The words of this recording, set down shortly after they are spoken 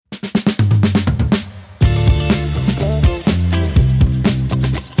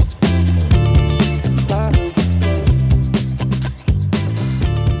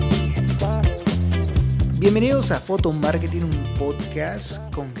Bienvenidos a Foto Marketing, un podcast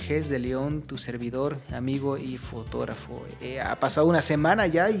con Ges de León, tu servidor, amigo y fotógrafo. Ha pasado una semana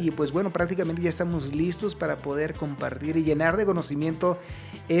ya y pues bueno, prácticamente ya estamos listos para poder compartir y llenar de conocimiento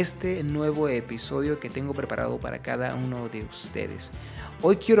este nuevo episodio que tengo preparado para cada uno de ustedes.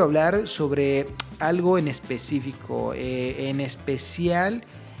 Hoy quiero hablar sobre algo en específico, en especial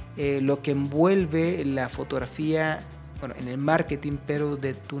lo que envuelve la fotografía, bueno, en el marketing, pero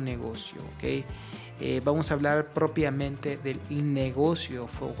de tu negocio, ¿ok? Vamos a hablar propiamente del negocio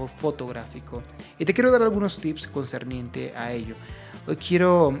fotográfico y te quiero dar algunos tips concerniente a ello. Hoy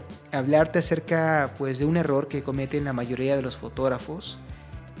quiero hablarte acerca pues, de un error que cometen la mayoría de los fotógrafos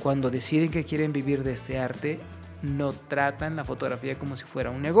cuando deciden que quieren vivir de este arte. No tratan la fotografía como si fuera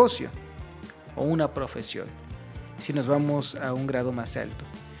un negocio o una profesión, si nos vamos a un grado más alto.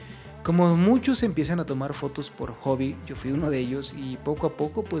 Como muchos empiezan a tomar fotos por hobby, yo fui uno de ellos, y poco a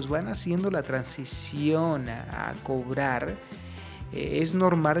poco pues van haciendo la transición a cobrar. Es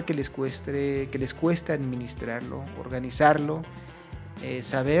normal que les cueste administrarlo, organizarlo,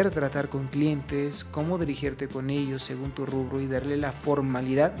 saber tratar con clientes, cómo dirigirte con ellos según tu rubro y darle la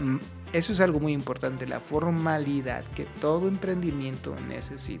formalidad. Eso es algo muy importante, la formalidad que todo emprendimiento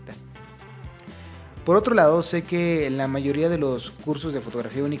necesita. Por otro lado, sé que la mayoría de los cursos de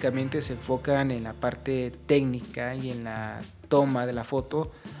fotografía únicamente se enfocan en la parte técnica y en la toma de la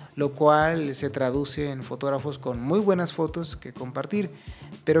foto, lo cual se traduce en fotógrafos con muy buenas fotos que compartir,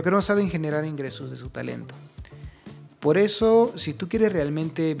 pero que no saben generar ingresos de su talento. Por eso, si tú quieres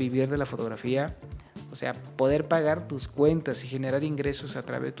realmente vivir de la fotografía, o sea, poder pagar tus cuentas y generar ingresos a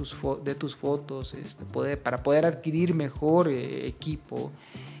través de tus fotos, para poder adquirir mejor equipo,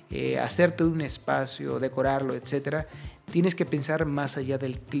 hacerte un espacio, decorarlo, etcétera, tienes que pensar más allá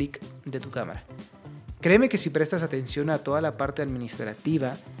del clic de tu cámara. Créeme que si prestas atención a toda la parte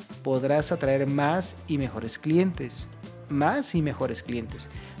administrativa, podrás atraer más y mejores clientes.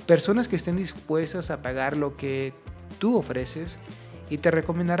 Personas que estén dispuestas a pagar lo que tú ofreces y te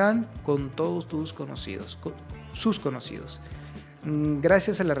recomendarán con todos tus conocidos, con sus conocidos,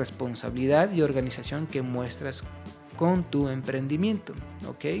 gracias a la responsabilidad y organización que muestras con tu emprendimiento,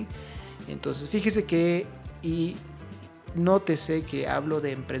 ¿ok? Entonces fíjese que, y nótese que hablo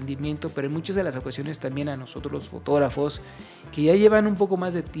de emprendimiento, pero en muchas de las ocasiones también a nosotros los fotógrafos que ya llevan un poco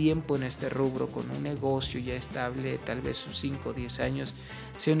más de tiempo en este rubro, con un negocio ya estable, tal vez 5 o 10 años,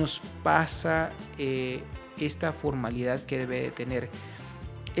 se nos pasa esta formalidad que debe de tener.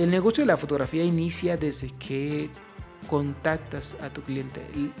 El negocio de la fotografía inicia desde que contactas a tu cliente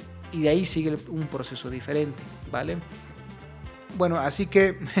y de ahí sigue un proceso diferente, ¿vale? Bueno, así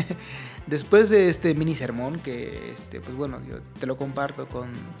que después de este mini sermón que pues bueno, yo te lo comparto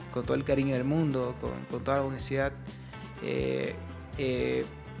con todo el cariño del mundo, con toda la honestidad, te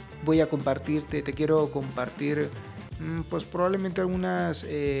quiero compartir pues probablemente algunos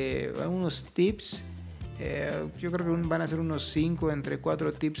tips. Yo creo que van a ser unos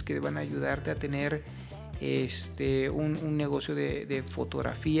 4 tips que van a ayudarte a tener un negocio de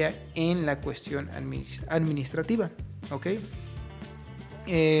fotografía en la cuestión administrativa, ¿ok?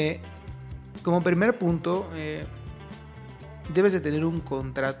 Como primer punto, debes de tener un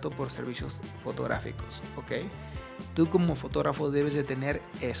contrato por servicios fotográficos, ¿ok? Tú como fotógrafo debes de tener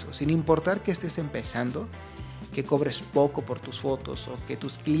eso, sin importar que estés empezando, que cobres poco por tus fotos o que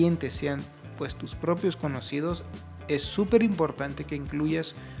tus clientes sean pues tus propios conocidos. Es súper importante que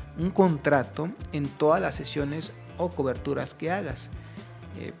incluyas un contrato en todas las sesiones o coberturas que hagas.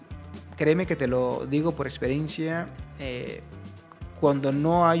 Créeme que te lo digo por experiencia, cuando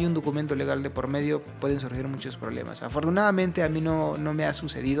no hay un documento legal de por medio pueden surgir muchos problemas. Afortunadamente a mí no me ha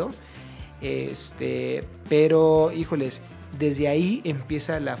sucedido, pero híjoles, desde ahí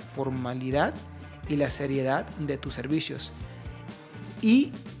empieza la formalidad y la seriedad de tus servicios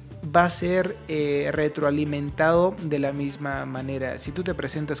y va a ser retroalimentado de la misma manera. Si tú te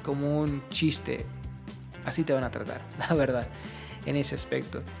presentas como un chiste, así te van a tratar, la verdad, en ese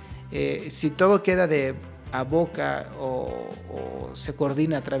aspecto. Si todo queda a boca o se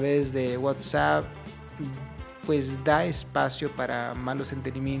coordina a través de WhatsApp, pues da espacio para malos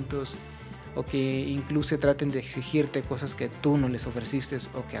entendimientos o que incluso traten de exigirte cosas que tú no les ofreciste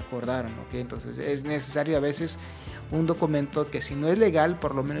o que acordaron, ¿ok? Entonces es necesario a veces un documento que, si no es legal,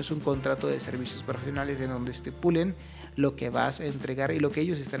 por lo menos un contrato de servicios profesionales en donde estipulen lo que vas a entregar y lo que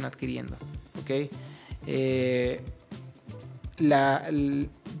ellos están adquiriendo, ¿ok?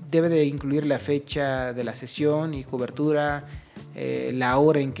 Debe de incluir la fecha de la sesión y cobertura, la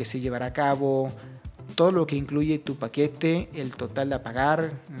hora en que se llevará a cabo, todo lo que incluye tu paquete, el total a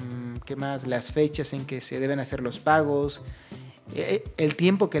pagar, ¿qué más? Las fechas en que se deben hacer los pagos, el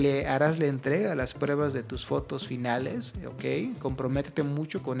tiempo que le harás la entrega a las pruebas de tus fotos finales, ¿ok? Comprométete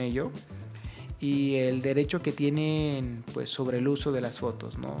mucho con ello. Y el derecho que tienen pues sobre el uso de las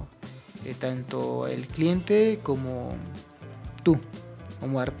fotos, ¿no? Tanto el cliente como tú,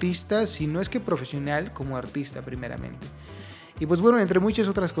 como artista, si no es que profesional, como artista primeramente. Y pues bueno, entre muchas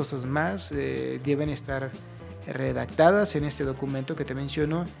otras cosas más, deben estar redactadas en este documento que te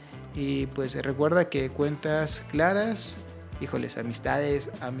menciono. Y pues recuerda que cuentas claras, híjoles,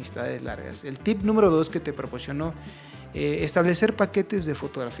 amistades largas. El tip número 2 que te proporciono, establecer paquetes de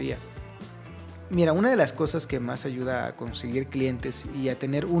fotografía. Mira, una de las cosas que más ayuda a conseguir clientes y a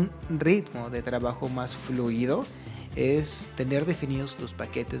tener un ritmo de trabajo más fluido es tener definidos tus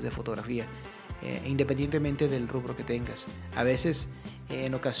paquetes de fotografía, independientemente del rubro que tengas. A veces,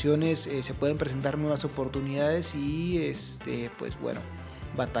 en ocasiones, se pueden presentar nuevas oportunidades y pues bueno,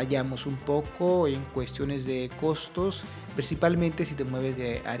 batallamos un poco en cuestiones de costos, principalmente si te mueves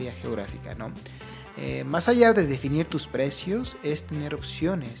de área geográfica, ¿no? Más allá de definir tus precios, es tener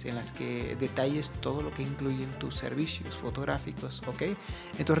opciones en las que detalles todo lo que incluyen tus servicios fotográficos, ¿ok?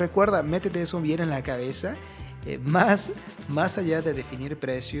 Entonces recuerda, métete eso bien en la cabeza. Más allá de definir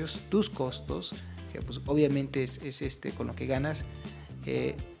precios, tus costos, que pues obviamente es con lo que ganas,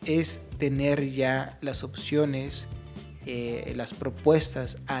 es tener ya las opciones, las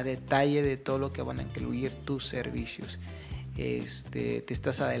propuestas a detalle de todo lo que van a incluir tus servicios. Te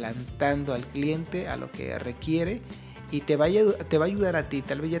estás adelantando al cliente a lo que requiere y te va a ayudar a ti.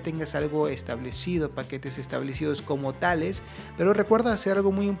 Tal vez ya tengas algo establecido, paquetes establecidos como tales, pero recuerda hacer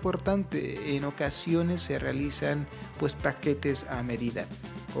algo muy importante. En ocasiones se realizan pues paquetes a medida,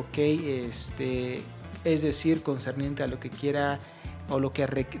 ¿ok? Es decir, concerniente a lo que quiera o lo que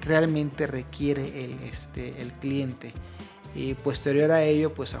realmente requiere el cliente. Y posterior a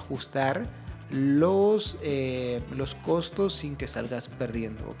ello, pues ajustar los costos sin que salgas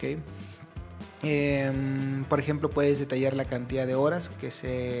perdiendo, ¿ok? Por ejemplo, puedes detallar la cantidad de horas que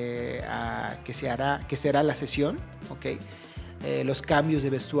será la sesión, ¿ok? Los cambios de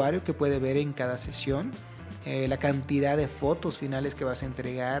vestuario que puede ver en cada sesión, la cantidad de fotos finales que vas a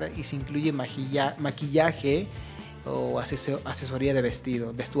entregar y si incluye maquillaje o asesoría de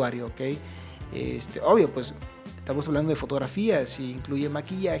vestuario, ¿ok? Obvio, pues estamos hablando de fotografía. Si incluye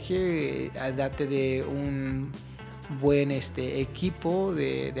maquillaje, date de un buen equipo.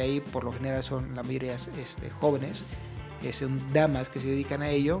 De ahí por lo general son la mayoría jóvenes, son damas que se dedican a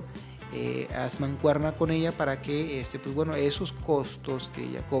ello. Haz mancuerna con ella para que pues bueno, esos costos que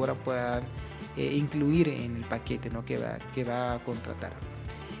ella cobra puedan incluir en el paquete, ¿no? que va a contratar.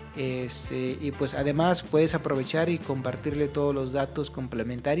 Y pues además puedes aprovechar y compartirle todos los datos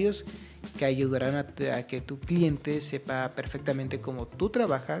complementarios que ayudarán a que tu cliente sepa perfectamente cómo tú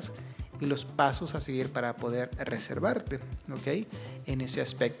trabajas y los pasos a seguir para poder reservarte, ¿ok? En ese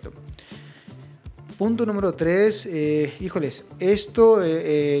aspecto. Punto número 3, híjoles, esto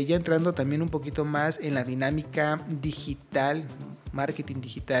ya entrando también un poquito más en la dinámica digital, marketing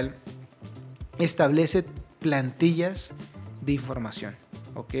digital, establece plantillas de información,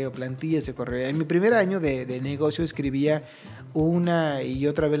 ¿ok? O plantillas de correo. En mi primer año de negocio escribía una y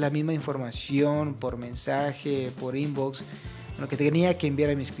otra vez la misma información por mensaje, por inbox, lo que tenía que enviar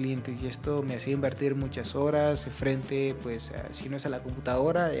a mis clientes, y esto me hacía invertir muchas horas frente, pues, si no es a la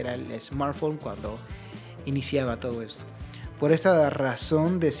computadora, era el smartphone cuando iniciaba todo esto. Por esta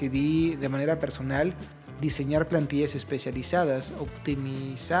razón decidí de manera personal diseñar plantillas especializadas,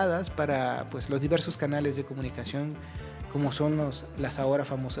 optimizadas para pues, los diversos canales de comunicación como son las ahora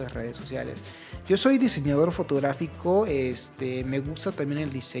famosas redes sociales. Yo soy diseñador fotográfico, me gusta también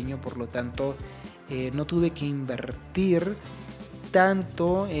el diseño, por lo tanto no tuve que invertir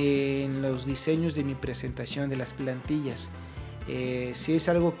tanto en los diseños de mi presentación de las plantillas. Si es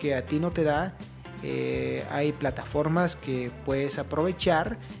algo que a ti no te da, hay plataformas que puedes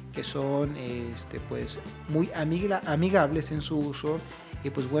aprovechar que son pues muy amigables en su uso, y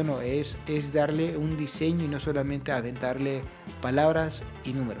pues bueno, es darle un diseño y no solamente aventarle palabras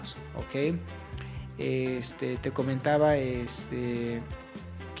y números, ¿ok? Te comentaba que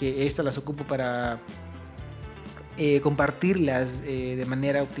estas las ocupo para compartirlas de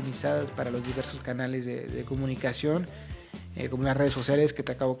manera optimizada para los diversos canales de comunicación, como las redes sociales que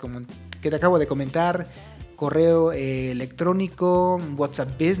te acabo de comentar, correo electrónico,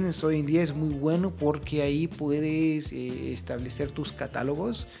 WhatsApp Business hoy en día es muy bueno porque ahí puedes establecer tus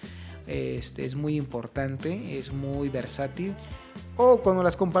catálogos. Es muy importante, es muy versátil. O cuando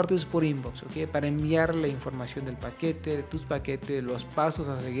las compartes por inbox, ¿okay? Para enviar la información del paquete, de tus paquetes, los pasos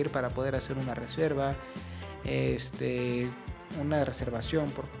a seguir para poder hacer una reserva, una reservación,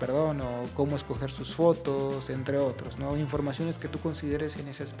 o cómo escoger sus fotos, entre otros, ¿no? Informaciones que tú consideres en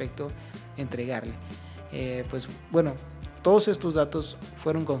ese aspecto entregarle. Pues bueno, todos estos datos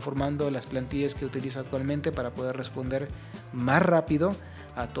fueron conformando las plantillas que utilizo actualmente para poder responder más rápido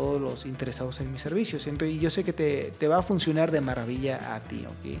a todos los interesados en mis servicios. Entonces, yo sé que te va a funcionar de maravilla a ti,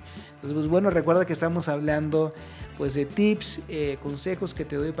 ¿ok? Entonces, pues bueno, recuerda que estamos hablando pues de tips, consejos que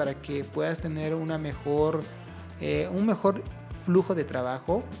te doy para que puedas tener un mejor flujo de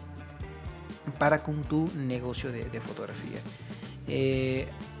trabajo para con tu negocio de fotografía.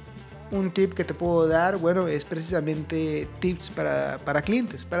 Un tip que te puedo dar, bueno, es precisamente tips para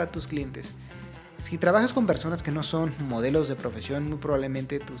clientes, para tus clientes. Si trabajas con personas que no son modelos de profesión, muy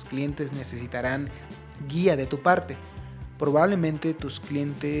probablemente tus clientes necesitarán guía de tu parte. Probablemente tus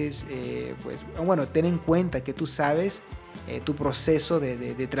clientes, ten en cuenta que tú sabes tu proceso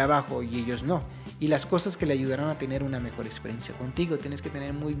de trabajo y ellos no. Y las cosas que le ayudarán a tener una mejor experiencia contigo. Tienes que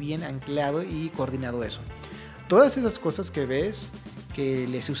tener muy bien anclado y coordinado eso. Todas esas cosas que ves que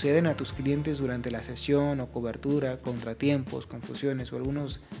le suceden a tus clientes durante la sesión o cobertura, contratiempos, confusiones o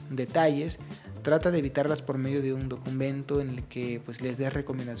algunos detalles, trata de evitarlas por medio de un documento en el que pues les des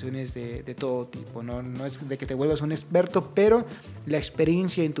recomendaciones de todo tipo. No es de que te vuelvas un experto, pero la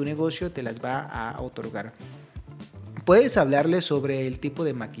experiencia en tu negocio te las va a otorgar. Puedes hablarles sobre el tipo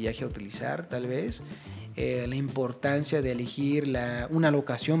de maquillaje a utilizar, tal vez, la importancia de elegir una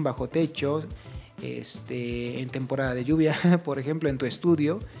locación bajo techo, en temporada de lluvia, por ejemplo, en tu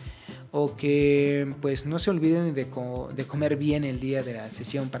estudio, o que pues no se olviden de comer bien el día de la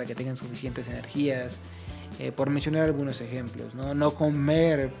sesión para que tengan suficientes energías, por mencionar algunos ejemplos, no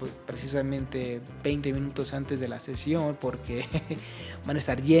comer pues, precisamente 20 minutos antes de la sesión porque van a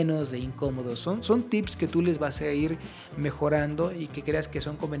estar llenos de incómodos. Son tips que tú les vas a ir mejorando y que creas que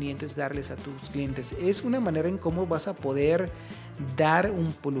son convenientes darles a tus clientes. Es una manera en cómo vas a poder dar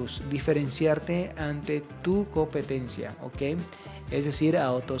un plus, diferenciarte ante tu competencia, ¿ok? Es decir,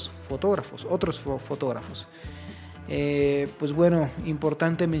 a otros fotógrafos. Pues bueno,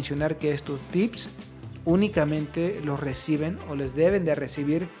 importante mencionar que estos tips únicamente los reciben o les deben de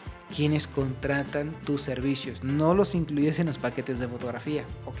recibir quienes contratan tus servicios. No los incluyes en los paquetes de fotografía,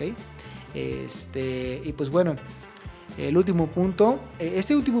 ¿ok? Y pues bueno, el último punto.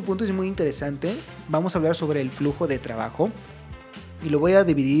 Este último punto es muy interesante. Vamos a hablar sobre el flujo de trabajo y lo voy a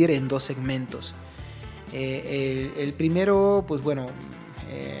dividir en dos segmentos. El primero, pues bueno,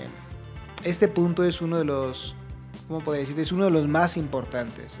 este punto es uno de los, ¿cómo podría decir? Es uno de los más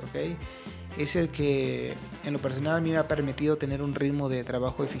importantes, ¿ok? Es el que en lo personal a mí me ha permitido tener un ritmo de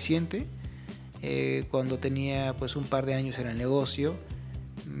trabajo eficiente. Cuando tenía pues un par de años en el negocio,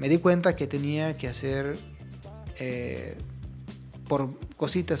 me di cuenta que tenía que hacer por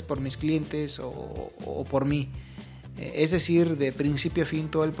cositas por mis clientes o por mí. Es decir, de principio a fin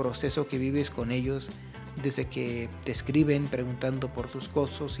todo el proceso que vives con ellos, desde que te escriben preguntando por tus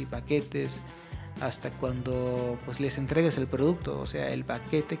costos y paquetes, hasta cuando pues les entregues el producto, o sea, el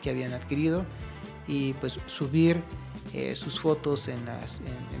paquete que habían adquirido, y pues subir sus fotos en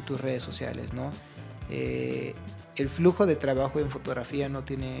tus redes sociales, ¿no? El flujo de trabajo en fotografía no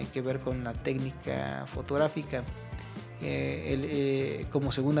tiene que ver con la técnica fotográfica.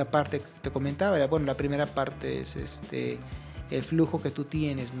 Como segunda parte te comentaba, la primera parte es el flujo que tú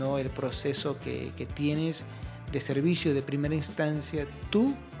tienes, ¿no? El proceso que tienes de servicio de primera instancia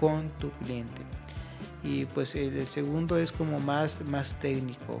tú con tu cliente. Y pues el segundo es como más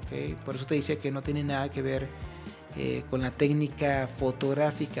técnico, ¿okay? Por eso te decía que no tiene nada que ver con la técnica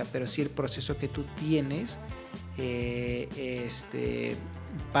fotográfica, pero sí el proceso que tú tienes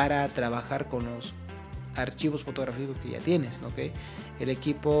para trabajar con los archivos fotográficos que ya tienes, ¿okay? El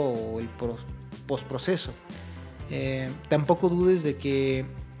equipo o el postproceso. Tampoco dudes de que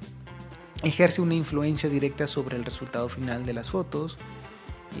ejerce una influencia directa sobre el resultado final de las fotos.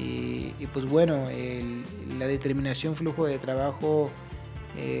 Y pues bueno, la determinación flujo de trabajo,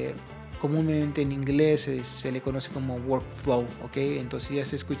 comúnmente en inglés se le conoce como workflow, ¿ok? Entonces si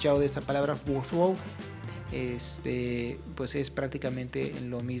has escuchado de esta palabra workflow, pues es prácticamente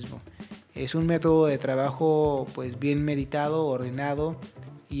lo mismo. Es un método de trabajo pues bien meditado, ordenado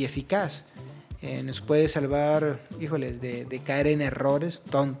y eficaz. Nos puede salvar, de caer en errores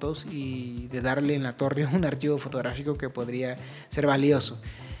tontos y de darle en la torre un archivo fotográfico que podría ser valioso.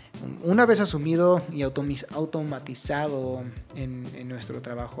 Una vez asumido y automatizado en nuestro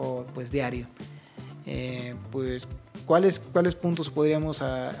trabajo pues diario, pues ¿cuáles puntos podríamos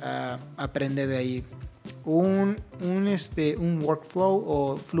aprender de ahí? Un workflow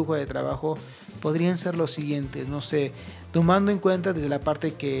o flujo de trabajo podrían ser los siguientes, no sé, tomando en cuenta desde la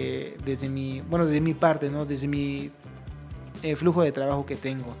parte que desde mi parte, ¿no? Desde mi flujo de trabajo que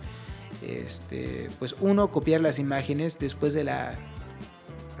tengo. Pues uno, copiar las imágenes después de la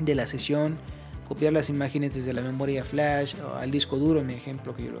sesión, copiar las imágenes desde la memoria flash o al disco duro, en mi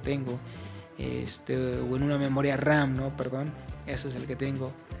ejemplo que yo lo tengo, o en una memoria RAM, ¿no? Perdón, ese es el que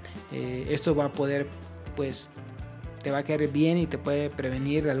tengo. Esto va a poder, pues, te va a caer bien y te puede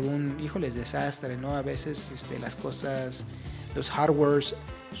prevenir de algún, desastre, ¿no? A veces las cosas, los hardwares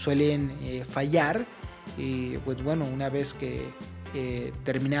suelen fallar y pues bueno, una vez que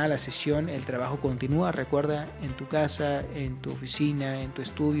terminada la sesión, el trabajo continúa. Recuerda, en tu casa, en tu oficina, en tu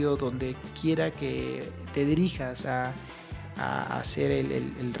estudio, donde quiera que te dirijas a hacer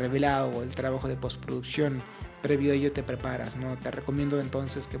el revelado o el trabajo de postproducción, previo a ello te preparas, ¿no? Te recomiendo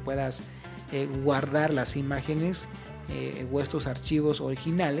entonces que puedas guardar las imágenes o estos archivos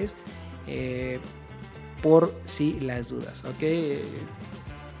originales por si las dudas, ¿ok?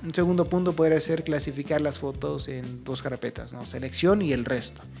 Un segundo punto podría ser clasificar las fotos en 2 carpetas, ¿no? Selección y el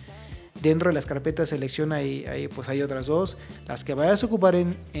resto. Dentro de las carpetas selección hay otras 2, las que vayas a ocupar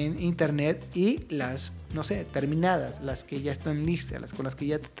en internet y las, terminadas, las que ya están listas, con las que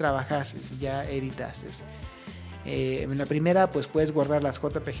ya trabajaste, ya editaste. En la primera, pues puedes guardar las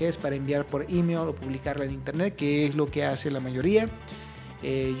JPGs para enviar por email o publicarla en internet, que es lo que hace la mayoría.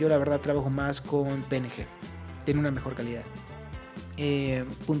 Yo la verdad trabajo más con PNG, tiene una mejor calidad.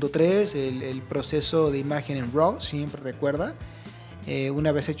 Punto 3, el proceso de imagen en RAW, siempre recuerda.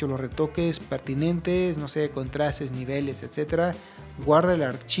 Una vez hechos los retoques pertinentes, contrastes, niveles, etcétera, guarda el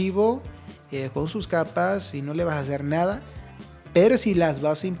archivo con sus capas y no le vas a hacer nada. Pero si las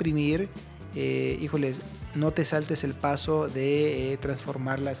vas a imprimir, no te saltes el paso de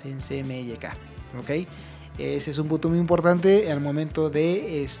transformarlas en CMYK, ¿ok? Ese es un punto muy importante al momento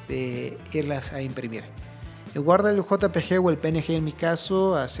de irlas a imprimir. Guarda el JPG o el PNG en mi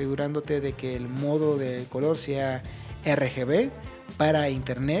caso, asegurándote de que el modo de color sea RGB para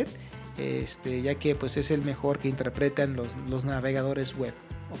internet, ya que pues es el mejor que interpretan los navegadores web,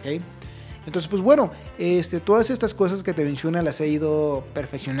 ¿ok? Entonces pues bueno, todas estas cosas que te menciono las he ido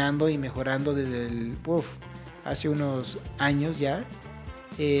perfeccionando y mejorando desde hace unos años ya,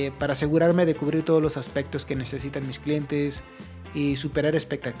 para asegurarme de cubrir todos los aspectos que necesitan mis clientes y superar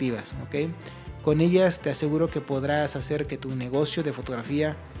expectativas, ¿ok? Con ellas te aseguro que podrás hacer que tu negocio de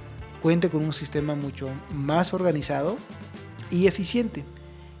fotografía cuente con un sistema mucho más organizado y eficiente,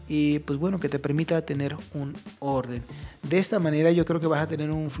 y pues bueno, que te permita tener un orden. De esta manera yo creo que vas a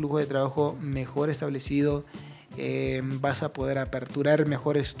tener un flujo de trabajo mejor establecido, vas a poder aperturar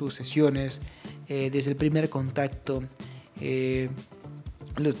mejores tus sesiones desde el primer contacto.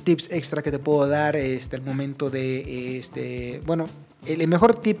 Los tips extra que te puedo dar al momento de el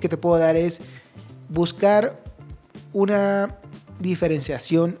mejor tip que te puedo dar es buscar una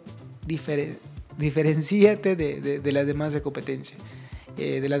diferenciación, diferenciate de las demás de competencia,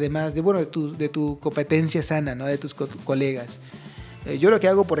 de las demás, de tu competencia sana, ¿no? De tus colegas. Yo lo que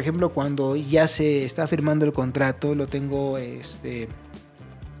hago, por ejemplo, cuando ya se está firmando el contrato, lo tengo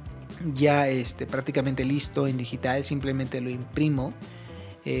ya prácticamente listo en digital, simplemente lo imprimo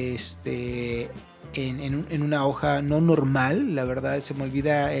en una hoja no normal, la verdad se me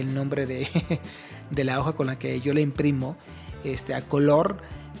olvida el nombre de la hoja con la que yo la imprimo, a color,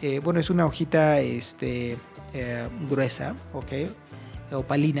 es una hojita gruesa, ¿ok?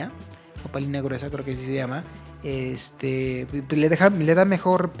 Opalina gruesa, creo que así se llama. Le da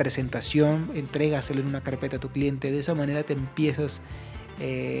mejor presentación, entrégaselo en una carpeta a tu cliente, de esa manera te empiezas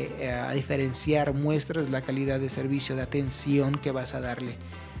a diferenciar, muestras la calidad de servicio, de atención que vas a darle.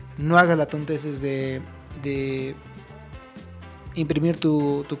 No hagas la tonteces de imprimir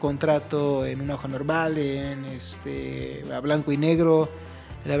tu contrato en una hoja normal, a blanco y negro.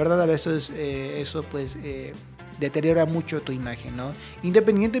 La verdad, a veces eso pues deteriora mucho tu imagen, ¿no?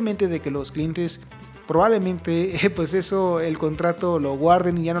 Independientemente de que los clientes probablemente pues el contrato lo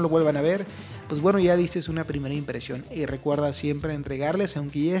guarden y ya no lo vuelvan a ver, pues bueno, ya diste una primera impresión. Y recuerda siempre entregarles,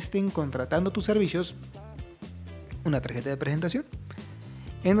 aunque ya estén contratando tus servicios, una tarjeta de presentación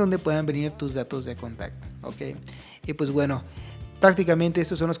en donde puedan venir tus datos de contacto, ¿ok? Y pues bueno, prácticamente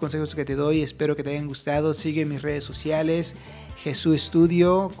estos son los consejos que te doy. Espero que te hayan gustado. Sigue mis redes sociales, Foto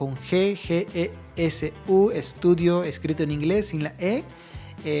Estudio con G-E-S-U, estudio escrito en inglés sin la E.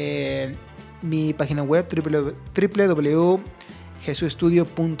 Mi página web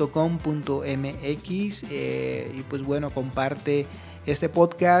www.jesuestudio.com.mx, y pues bueno, comparte este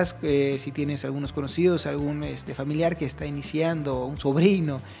podcast si tienes algunos conocidos, algún familiar que está iniciando, un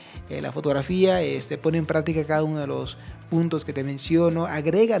sobrino, la fotografía. Pone en práctica cada uno de los puntos que te menciono,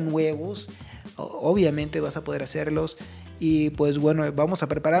 agrega nuevos, obviamente vas a poder hacerlos. Y pues bueno, vamos a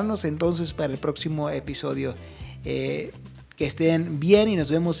prepararnos entonces para el próximo episodio. Que Que estén bien y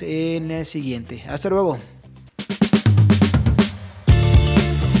nos vemos en el siguiente. Hasta luego.